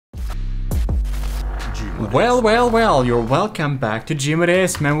Well, you're welcome back to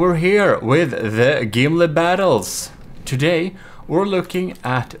Gmodism, and we're here with the Gimle battles. Today, we're looking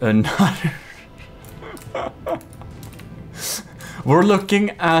at another... we're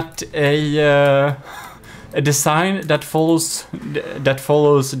looking at a design that follows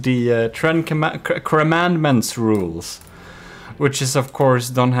the Trend Commandments rules, which is, of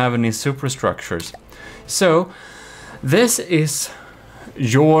course, don't have any superstructures. So, this is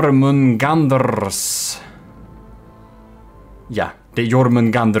Jormungandr's... yeah, the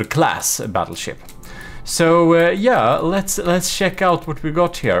Jormungandr class battleship. So yeah, let's check out what we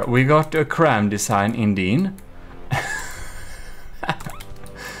got here. We got a cram design indeed.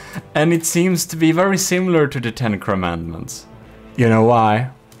 And it seems to be very similar to the 10 Commandments. You know why?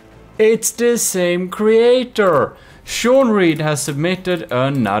 It's the same creator! Sean Reed has submitted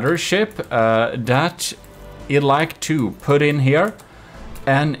another ship that he'd like to put in here.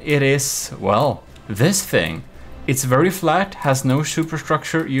 And it is, well, this thing. It's very flat, has no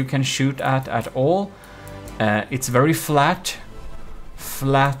superstructure you can shoot at all. It's very flat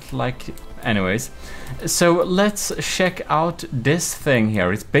like, anyways. So let's check out this thing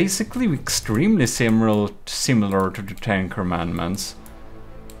here. It's basically extremely similar to the 10 Commandments.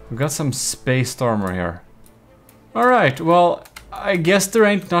 We've got some spaced armor here. All right, well, I guess there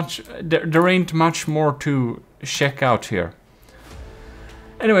ain't much more to check out here.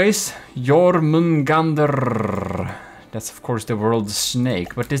 Anyways, Jormungandr. That's of course the world's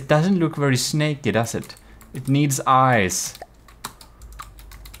snake, but this doesn't look very snaky, does it? It needs eyes.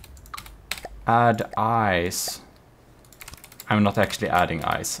 Add eyes. I'm not actually adding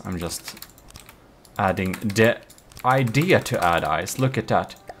eyes, I'm just adding the idea to add eyes. Look at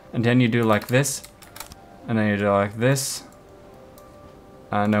that. And then you do like this, and then you do like this,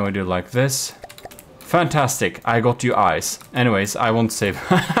 and then we do like this. Fantastic! I got you eyes. Anyways, I won't save.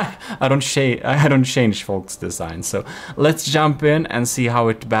 I don't change folks' design. So let's jump in and see how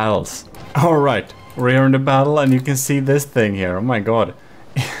it battles. All right, we're here in the battle, and you can see this thing here. Oh my god,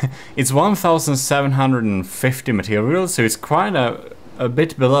 it's 1,750 material, so it's quite a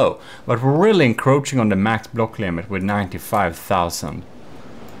bit below. But we're really encroaching on the max block limit with 95,000.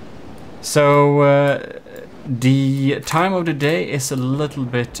 So the time of the day is a little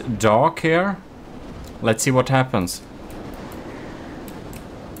bit dark here. Let's see what happens.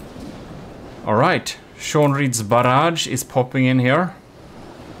 Alright, Sean Reed's barrage is popping in here.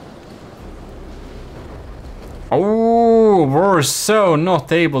 Oh, we're so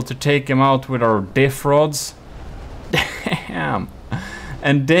not able to take him out with our diff rods. Damn.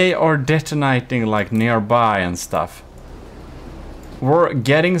 And they are detonating like nearby and stuff. We're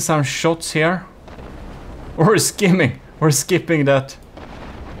getting some shots here. We're skipping that.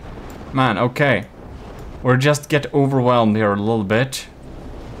 Man, okay. We'll just get overwhelmed here a little bit.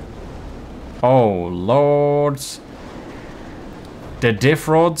 Oh, lords. The diff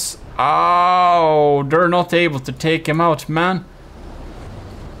rods. Oh, they're not able to take him out, man.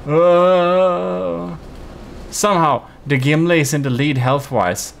 Somehow, the Gimle is in the lead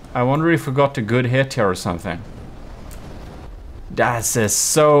health-wise. I wonder if we got a good hit here or something. That's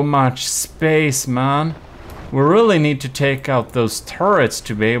so much space, man. We really need to take out those turrets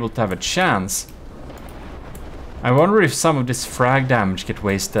to be able to have a chance. I wonder if some of this frag damage get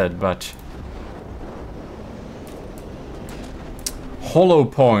wasted, but... Hollow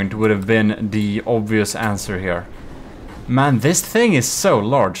point would have been the obvious answer here. Man, this thing is so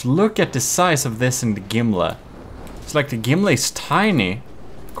large. Look at the size of this in the Gimle. It's like the Gimle is tiny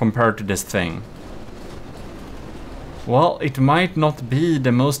compared to this thing. Well, it might not be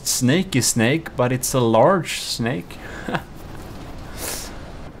the most snaky snake, but it's a large snake.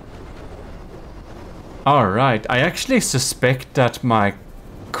 Alright, I actually suspect that my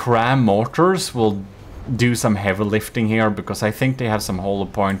cram mortars will do some heavy lifting here, because I think they have some hollow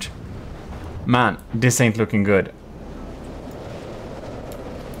point. Man, this ain't looking good.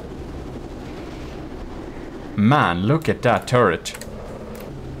 Man, look at that turret.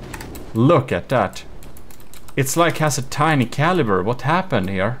 Look at that. It's like has a tiny caliber. What happened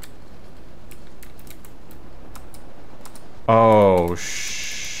here? Oh,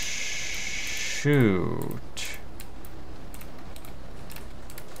 shoot.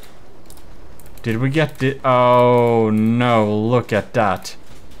 Did we get the... Oh no, look at that.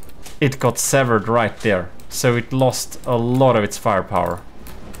 It got severed right there. So it lost a lot of its firepower.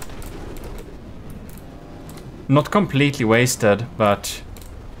 Not completely wasted, but...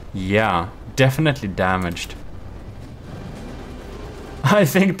 yeah, definitely damaged. I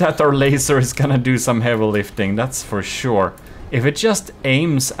think that our laser is gonna do some heavy lifting, that's for sure. If it just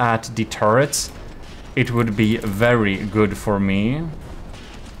aims at the turrets, it would be very good for me.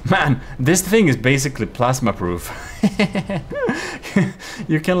 Man, this thing is basically plasma proof.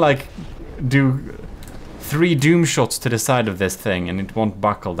 You can like do 3 doom shots to the side of this thing and it won't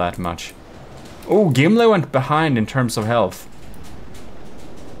buckle that much. Oh, Gimle went behind in terms of health.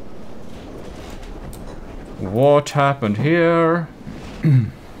 What happened here?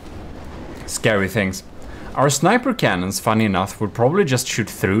 Scary things. Our sniper cannons, funny enough, would probably just shoot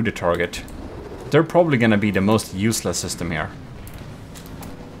through the target. They're probably gonna be the most useless system here.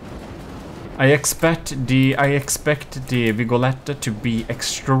 I expect the Vigoletta to be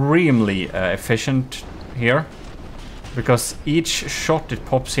extremely efficient here, because each shot it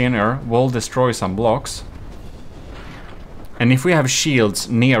pops in here will destroy some blocks. And if we have shields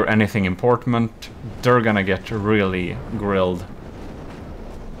near anything important, they're gonna get really grilled.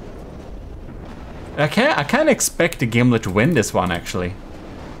 I can't expect the Gimle to win this one actually,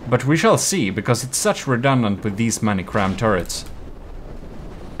 but we shall see, because it's such redundant with these many cram turrets.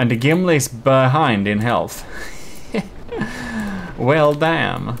 And the Gimle is behind in health. Well,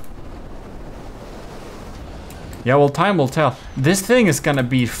 damn. Yeah, well, time will tell. This thing is gonna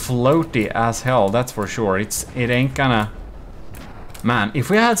be floaty as hell, that's for sure. It ain't gonna... Man,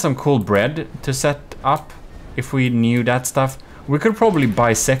 if we had some cool bread to set up, if we knew that stuff, we could probably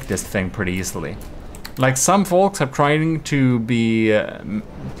bisect this thing pretty easily. Like, some folks are trying to be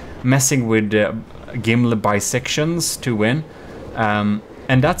messing with Gimle bisections to win.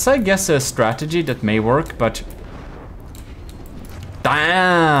 And that's, I guess, a strategy that may work, but...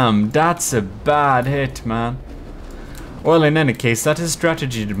 Damn! That's a bad hit, man. Well, in any case, that is a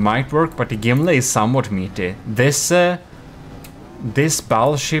strategy that might work, but the Gimle is somewhat meaty. This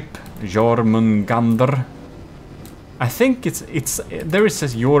Battleship, Jormungandr... I think there it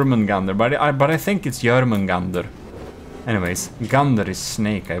says Jormungandr, but I think it's Jormungandr. Anyways, Gandr is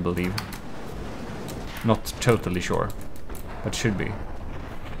snake, I believe. Not totally sure, but should be.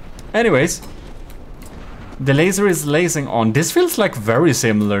 Anyways, the laser is lasing on. This feels like very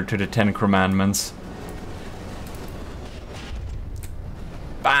similar to the 10 Commandments.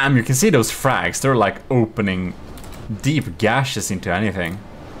 Bam! You can see those frags. They're like opening deep gashes into anything.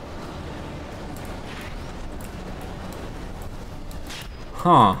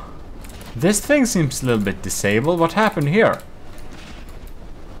 Huh. This thing seems a little bit disabled. What happened here?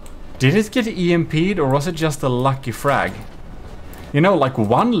 Did it get EMP'd or was it just a lucky frag? You know, like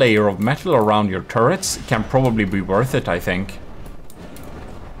 1 layer of metal around your turrets can probably be worth it, I think.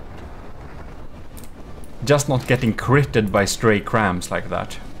 Just not getting critted by stray crams like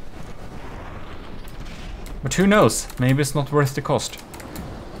that. But who knows? Maybe it's not worth the cost.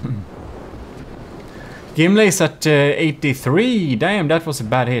 Gimle is at 83. Damn, that was a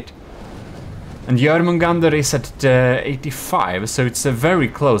bad hit. And Jormungandr is at 85, so it's a very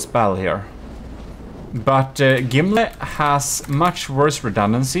close battle here. But Gimle has much worse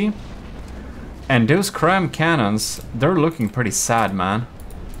redundancy. And those cram cannons, they're looking pretty sad, man.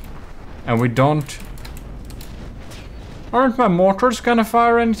 And we don't... Aren't my mortars gonna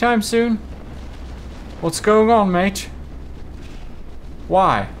fire anytime soon? What's going on, mate?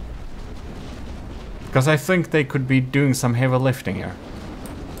 Why? Because I think they could be doing some heavy lifting here.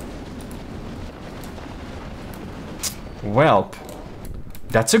 Welp.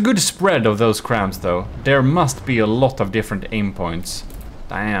 That's a good spread of those crams, though. There must be a lot of different aim points.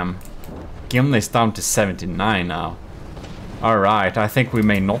 Damn. Gimle is down to 79 now. Alright, I think we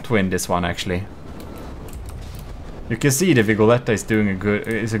may not win this one, actually. You can see the Vigoletta is doing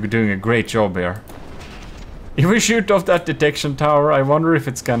a great job here. If we shoot off that detection tower, I wonder if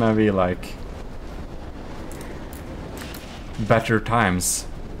it's gonna be like... better times.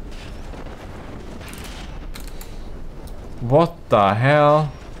 What the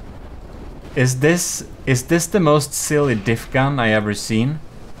hell? Is this the most silly diff gun I ever seen?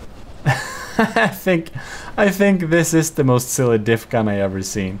 I think this is the most silly diff gun I ever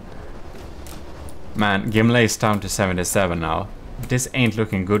seen. Man, Gimle is down to 77 now. This ain't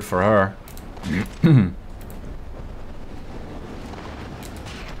looking good for her.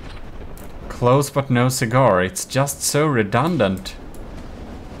 Close but no cigar. It's just so redundant.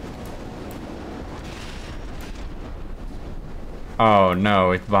 Oh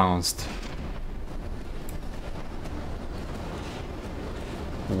no, it bounced.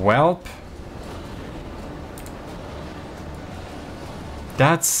 Welp.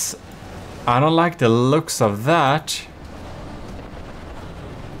 That's... I don't like the looks of that.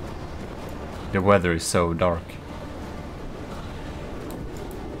 The weather is so dark.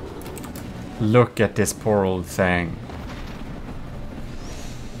 Look at this poor old thing.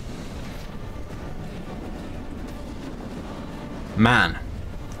 Man.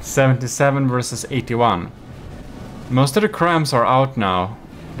 77 versus 81. Most of the crams are out now.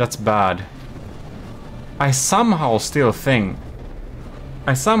 That's bad. I somehow,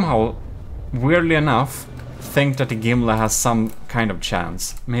 weirdly enough, think that the Gimle has some kind of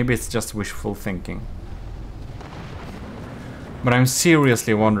chance. Maybe it's just wishful thinking. But I'm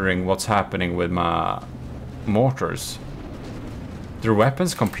seriously wondering what's happening with my mortars. Their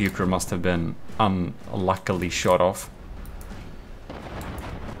weapons computer must have been unluckily shut off.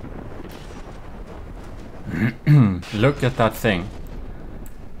 Look at that thing.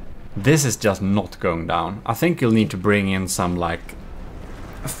 This is just not going down. I think you'll need to bring in some like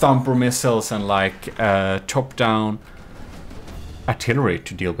thumper missiles and like top-down artillery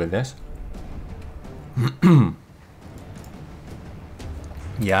to deal with this.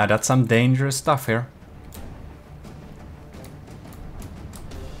 Yeah, that's some dangerous stuff here.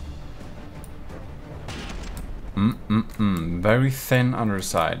 Very thin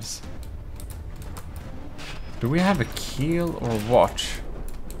undersides. Do we have a keel or what?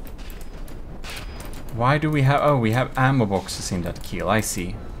 Why do we have... Oh, we have ammo boxes in that keel, I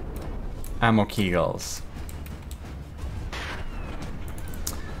see. Ammo keels.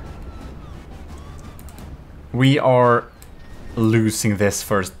 We are losing this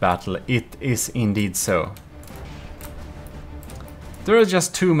first battle. It is indeed so. There are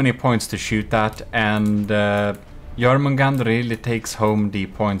just too many points to shoot at, and Jormungandr really takes home the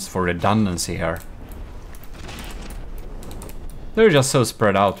points for redundancy here. They're just so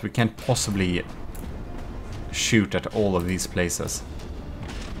spread out, we can't possibly shoot at all of these places.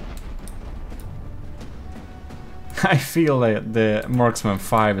 I feel that the Marksman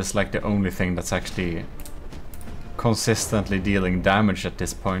 5 is like the only thing that's actually consistently dealing damage at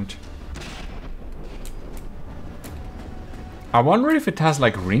this point. I wonder if it has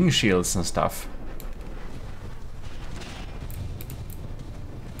like ring shields and stuff.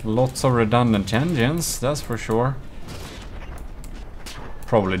 Lots of redundant engines, that's for sure.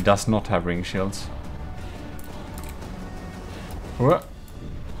 Probably does not have ring shields. Whoa.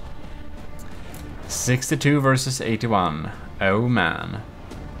 62 versus 81. Oh man.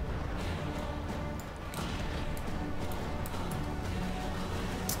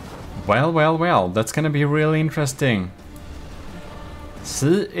 Well, well, well, that's gonna be really interesting.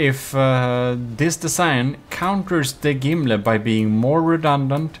 See if this design counters the Gimle by being more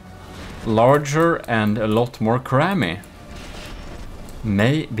redundant, larger, and a lot more crammy.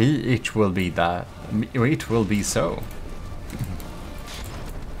 Maybe it will be that. It will be so.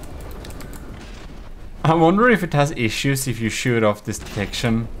 I wonder if it has issues if you shoot off this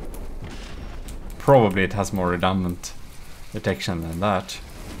detection. Probably it has more redundant detection than that.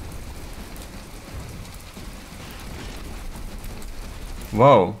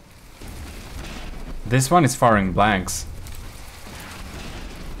 Whoa. This one is firing blanks.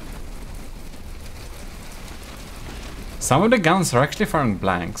 Some of the guns are actually firing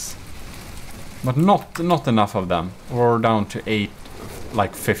blanks. But not enough of them. We're down to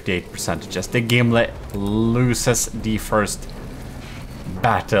 58%. Just the Gimle loses the first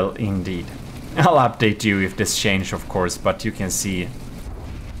battle indeed. I'll update you if this changes, of course, but you can see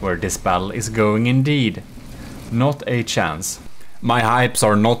where this battle is going indeed. Not a chance. My hypes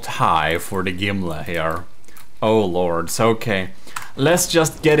are not high for the Gimle here. Oh lords, okay. Let's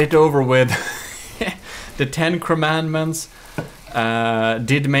just get it over with. The 10 Commandments has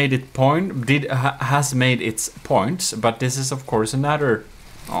made its points, but this is of course another...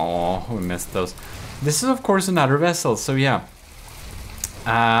 Oh, we missed those. This is of course another vessel, so yeah.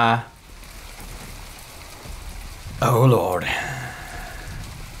 Oh lord.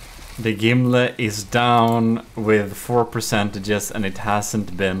 The Gimle is down with 4%, and it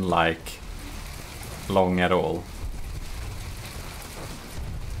hasn't been like long at all.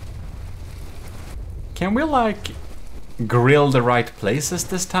 Can we like grill the right places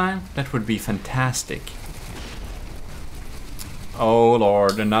this time? That would be fantastic. Oh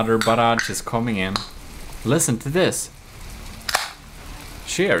lord, another barrage is coming in. Listen to this.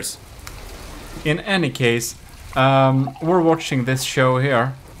 Cheers. In any case, we're watching this show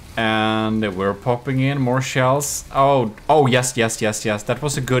here. And we're popping in more shells. Oh yes. That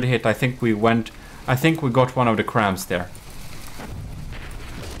was a good hit. I think we got one of the crams there.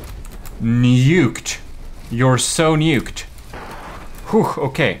 Nuked. You're so nuked. Whew,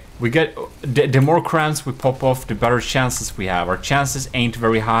 okay. We get the more crams we pop off, the better chances we have. Our chances ain't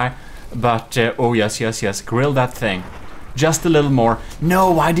very high, but oh yes. Grill that thing. Just a little more.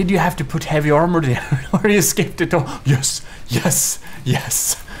 No, why did you have to put heavy armor there? Or you skipped it all? Yes.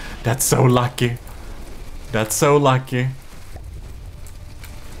 That's so lucky. That's so lucky.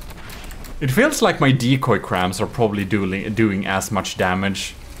 It feels like my decoy crams are probably doing as much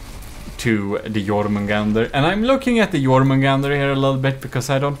damage to the Jormungandr. And I'm looking at the Jormungandr here a little bit because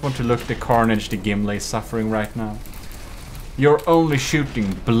I don't want to look the carnage the Gimle is suffering right now. You're only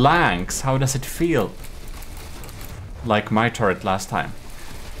shooting blanks. How does it feel? Like my turret last time.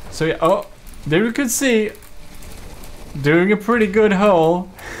 So yeah, oh, there you could see. Doing a pretty good hole.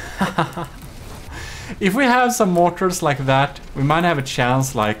 If we have some mortars like that, we might have a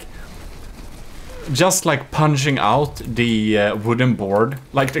chance, like just like punching out the wooden board,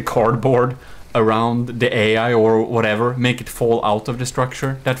 like the cardboard around the AI or whatever, make it fall out of the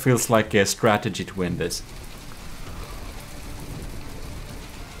structure. That feels like a strategy to win this.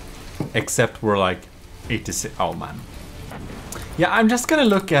 Except we're like 86. Oh man. Yeah, I'm just gonna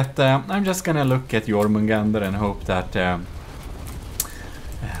look at Jormungandr and hope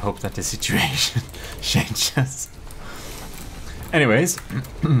that the situation changes. Anyways,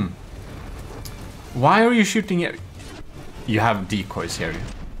 why are you shooting it? You have decoys here,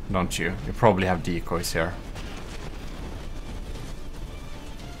 don't you? You probably have decoys here.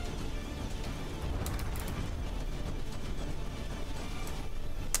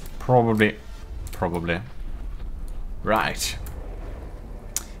 Probably. Right.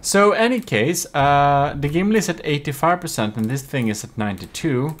 So, any case, the Gimle is at 85% and this thing is at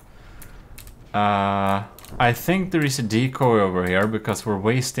 92. I think there is a decoy over here because we're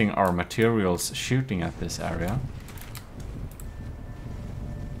wasting our materials shooting at this area.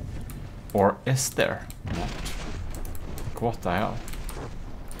 Or is there not? What the hell?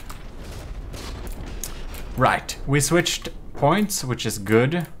 Right, we switched points, which is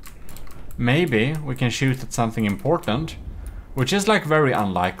good. Maybe we can shoot at something important, which is like very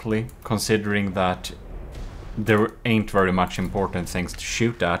unlikely considering that there ain't very much important things to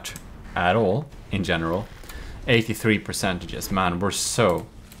shoot at all in general. 83%, man, we're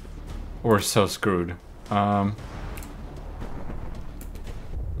so screwed. Like,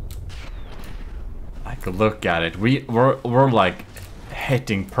 look at it. We're like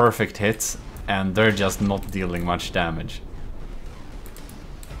hitting perfect hits and they're just not dealing much damage.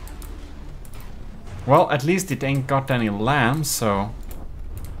 Well, at least it ain't got any lambs, so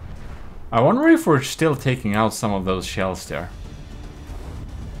I wonder if we're still taking out some of those shells there.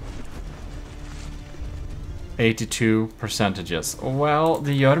 82%. Well,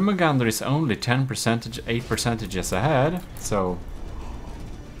 the Jormungandr is only 8% ahead, so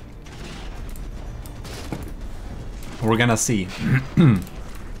we're gonna see.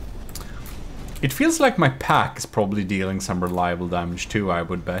 It feels like my pack is probably dealing some reliable damage too, I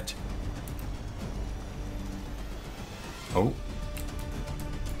would bet. Oh.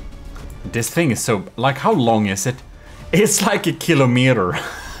 This thing is so... Like, how long is it? It's like a kilometer.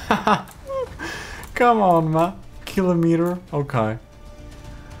 Come on, man. Kilometer? Okay.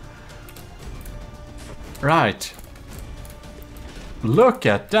 Right. Look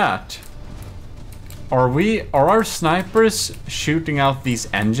at that. Are our snipers shooting out these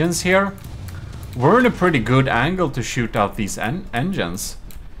engines here? We're in a pretty good angle to shoot out these engines.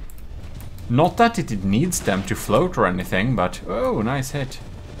 Not that it needs them to float or anything, but oh, nice hit.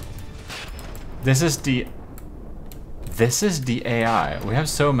 This is the AI. We have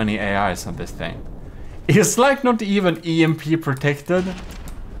so many AIs on this thing. It's like not even EMP protected.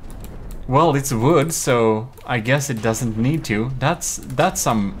 Well, it's wood, so I guess it doesn't need to. That's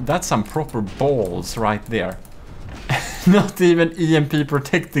some proper balls right there. Not even EMP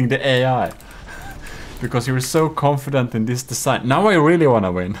protecting the AI. Because you're so confident in this design. Now I really want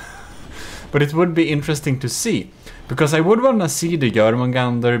to win. But it would be interesting to see, because I would want to see the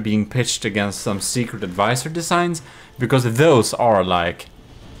Jormungandr being pitched against some secret advisor designs, because those are like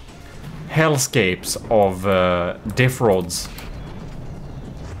hellscapes of diff rods.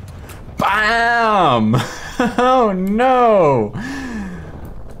 BAM! Oh no!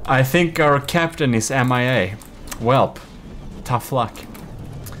 I think our captain is MIA. Welp, tough luck.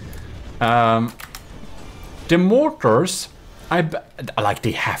 The mortars, like,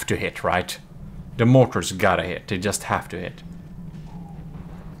 they have to hit, right? The mortars gotta hit. They just have to hit.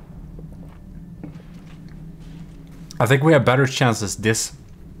 I think we have better chances this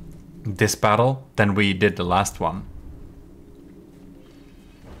battle than we did the last one.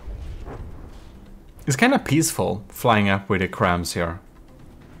 It's kind of peaceful flying up with the crams here.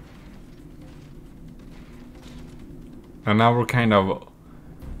 And now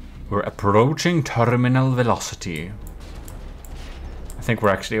we're approaching terminal velocity. I think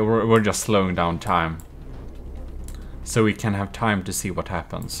we're just slowing down time, so we can have time to see what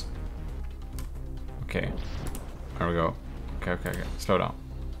happens. Okay, there we go. Okay, slow down.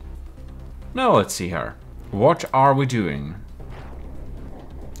 Now let's see here. What are we doing?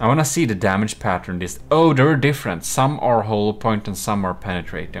 I want to see the damage pattern. Oh, they're different. Some are hollow point and some are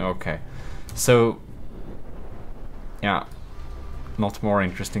penetrating. Okay, So, yeah, not more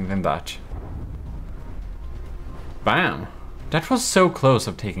interesting than that. Bam! That was so close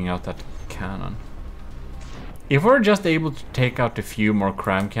of taking out that cannon. If we're just able to take out a few more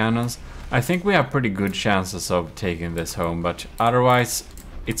cram cannons, I think we have pretty good chances of taking this home, but otherwise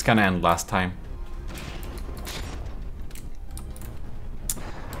it's gonna end last time.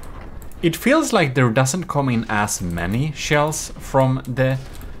 It feels like there doesn't come in as many shells from the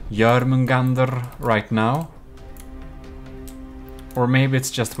Jormungandr right now. Or maybe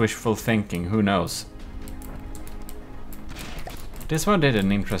it's just wishful thinking, who knows. This one did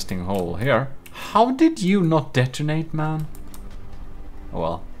an interesting hole here. How did you not detonate, man? Oh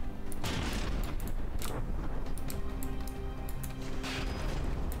well.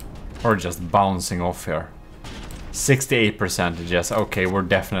 Or just bouncing off here. 68%, yes. Okay, we're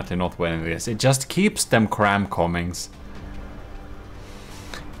definitely not winning this. It just keeps them cram comings.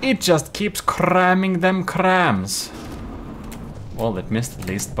 It just keeps cramming them crams. Well, it missed at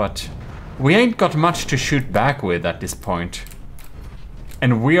least, but we ain't got much to shoot back with at this point.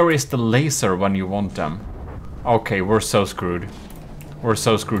 And where is the laser when you want them? Okay, we're so screwed. We're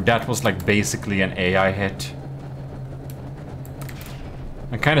so screwed. That was like basically an AI hit.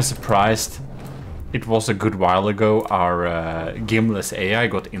 I'm kind of surprised. It was a good while ago our Gimle's AI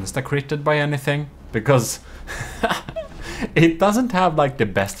got insta-critted by anything. Because it doesn't have like the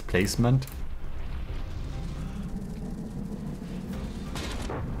best placement.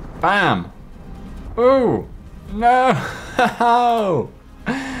 Bam! Oh! No!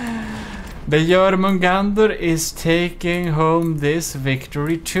 The Jormungandr is taking home this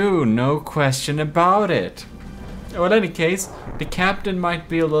victory too, no question about it. Well, in any case, the captain might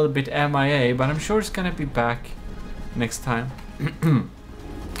be a little bit MIA, but I'm sure it's gonna be back next time.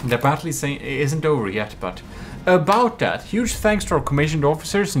 The battle isn't over yet, but about that, huge thanks to our commissioned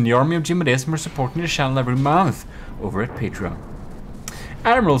officers in the army of Gmodism for supporting the channel every month over at Patreon.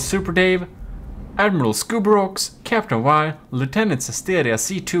 Admiral Super Dave, Admiral Scubarox, Captain Y, Lieutenant Asteria,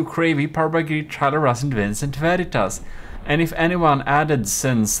 C2 Cravey, Power Brigade, Chalaras and Vincent Veritas. And if anyone added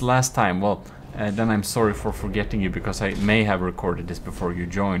since last time, well, then I'm sorry for forgetting you, because I may have recorded this before you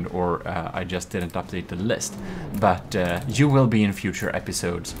joined, or I just didn't update the list. But you will be in future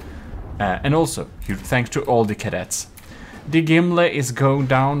episodes. And also, huge thanks to all the cadets. The Gimle is going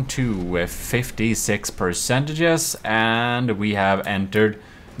down to 56%, and we have entered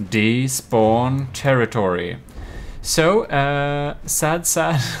despawn territory. So, sad.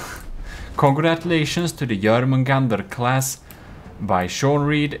 Congratulations to the Jormungandr class by Sean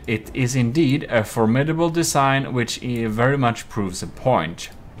Reed. It is indeed a formidable design, which very much proves a point.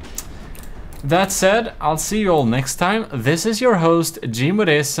 That said, I'll see you all next time. This is your host,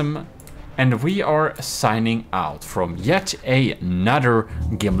 Gmodism, and we are signing out from yet another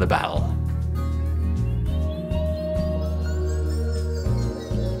Gimle battle.